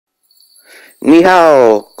Ni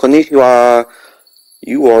hao, konnichiwa.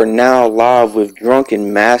 You are now live with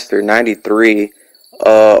Drunken Master 93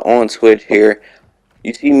 on Twitch here.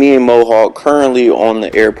 You see me and Mohawk currently on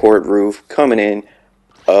the airport roof coming in.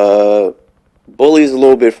 Bully's a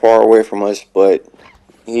little bit far away from us, but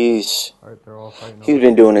he's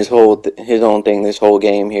been doing his own thing this whole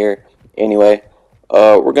game here. Anyway,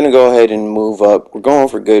 we're gonna go ahead and move up. We're going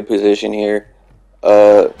for good position here.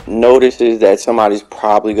 Notices that somebody's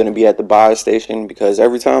probably going to be at the buy station because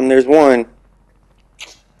every time there's one,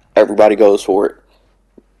 everybody goes for it.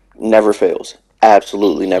 Never fails.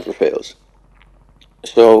 Absolutely never fails.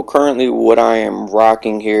 So currently what I am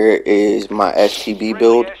rocking here is my STB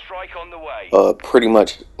build. Pretty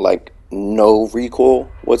much like no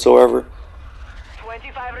recoil whatsoever.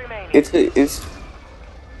 It's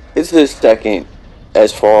a second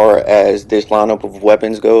as far as this lineup of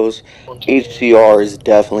weapons goes. HCR is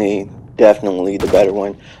definitely the better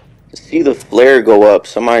one. See the flare go up.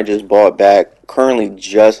 Somebody just bought back. Currently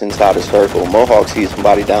just inside the circle. Mohawk sees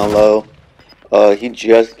somebody down low. He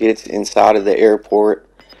just gets inside of the airport.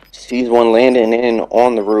 Sees one landing in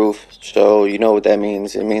on the roof. So you know what that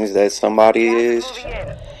means. It means that somebody is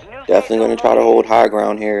definitely going to try to hold high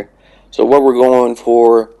ground here. So what we're going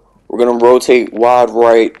for, we're going to rotate wide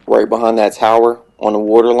right behind that tower on the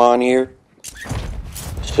water line here.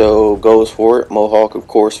 So goes for it. Mohawk of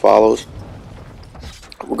course follows.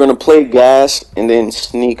 We're going to play gas and then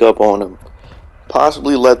sneak up on them.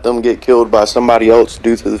 Possibly let them get killed by somebody else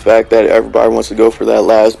due to the fact that everybody wants to go for that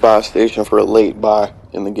last buy station for a late buy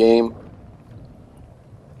in the game.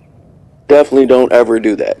 Definitely don't ever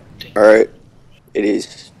do that. Alright? It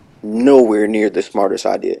is nowhere near the smartest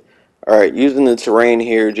idea. Alright, using the terrain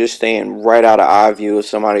here, just staying right out of eye view of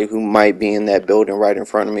somebody who might be in that building right in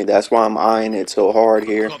front of me. That's why I'm eyeing it so hard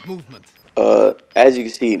here. As you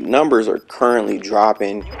can see, numbers are currently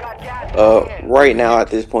dropping. Right now at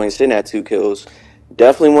this point, sitting at 2 kills.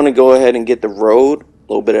 Definitely want to go ahead and get the road. A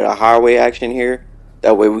little bit of the highway action here.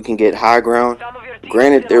 That way we can get high ground.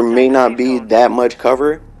 Granted, there may not be that much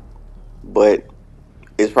cover, but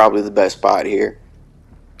it's probably the best spot here.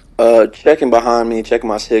 Checking behind me, checking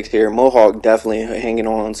my 6 here. Mohawk definitely hanging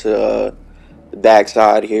on to the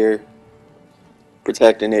backside here.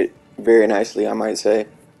 Protecting it very nicely, I might say.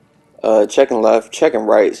 Checking left, checking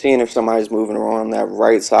right, seeing if somebody's moving around that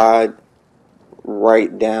right side,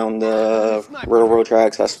 right down the railroad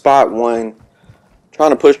tracks. I spot one,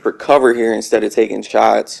 trying to push for cover here instead of taking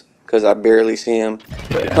shots because I barely see him.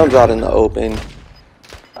 He comes out in the open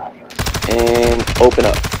and open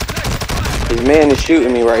up. His man is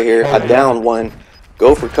shooting me right here. I down one,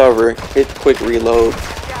 go for cover, hit quick reload,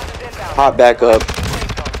 pop back up.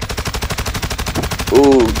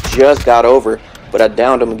 Ooh, just got over. But I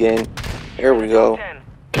downed him again. There we go.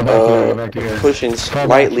 Pushing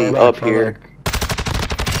slightly up here.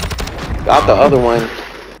 Got the other one.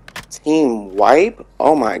 Team wipe?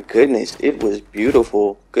 Oh my goodness. It was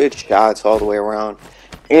beautiful. Good shots all the way around.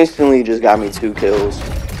 Instantly just got me 2 kills.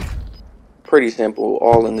 Pretty simple.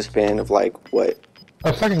 All in the span of like, what?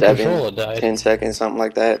 7, 10 seconds, something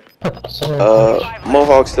like that.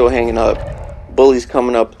 Mohawk still hanging up. Bully's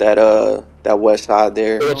coming up that west side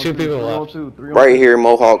there. There are 2 people left. Right here,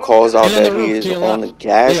 Mohawk calls out that he is on the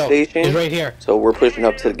gas station. He's right here. So we're pushing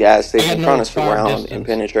up to the gas station, trying to surround and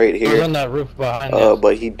penetrate here. He's on that roof behind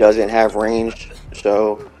but he doesn't have range,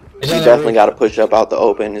 so he definitely got to push up out the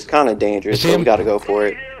open. It's kind of dangerous, so we got to go for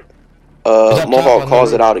it. Mohawk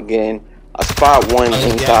calls it out again. I spot one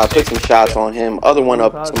inside, put some shots on him. Other one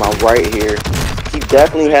up to my right here. He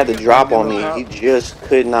definitely had the drop on me. He just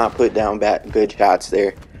could not put down good shots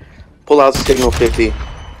there. Pull out signal 50.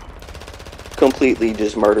 Completely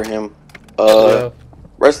just murder him.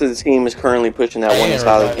 Rest of the team is currently pushing that one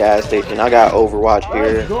inside of the gas station. I got Overwatch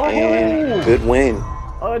here and good win.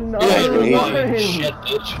 Another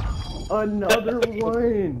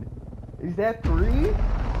one. Is that 3?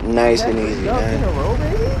 Nice and easy, man. In a row,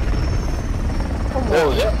 baby? Come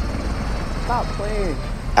on. Stop playing.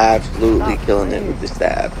 Absolutely killing it with the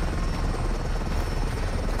stab.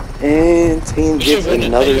 And team gets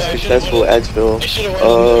another successful exfil.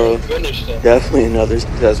 Definitely another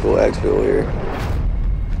successful exfil here.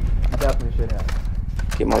 Definitely should have.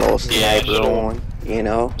 Get my little sniper on, you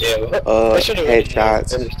know.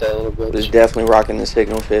 Headshots. Was definitely rocking the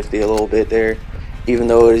signal 50 a little bit there, even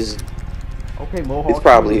though it's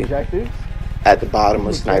probably at the bottom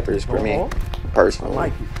of snipers for me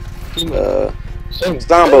personally.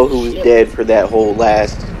 Zombo, who was dead for that whole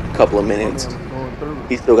last couple of minutes.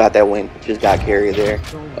 He still got that win. Just got carried there.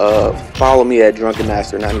 Follow me at Drunken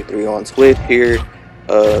Master 93 on Twitch here.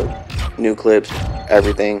 New clips,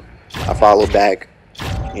 everything. I follow back.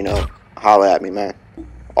 You know, holla at me, man.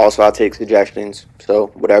 Also, I'll take suggestions. So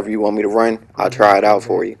whatever you want me to run, I'll try it out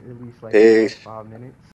for you. At least like Peace. 5 minutes.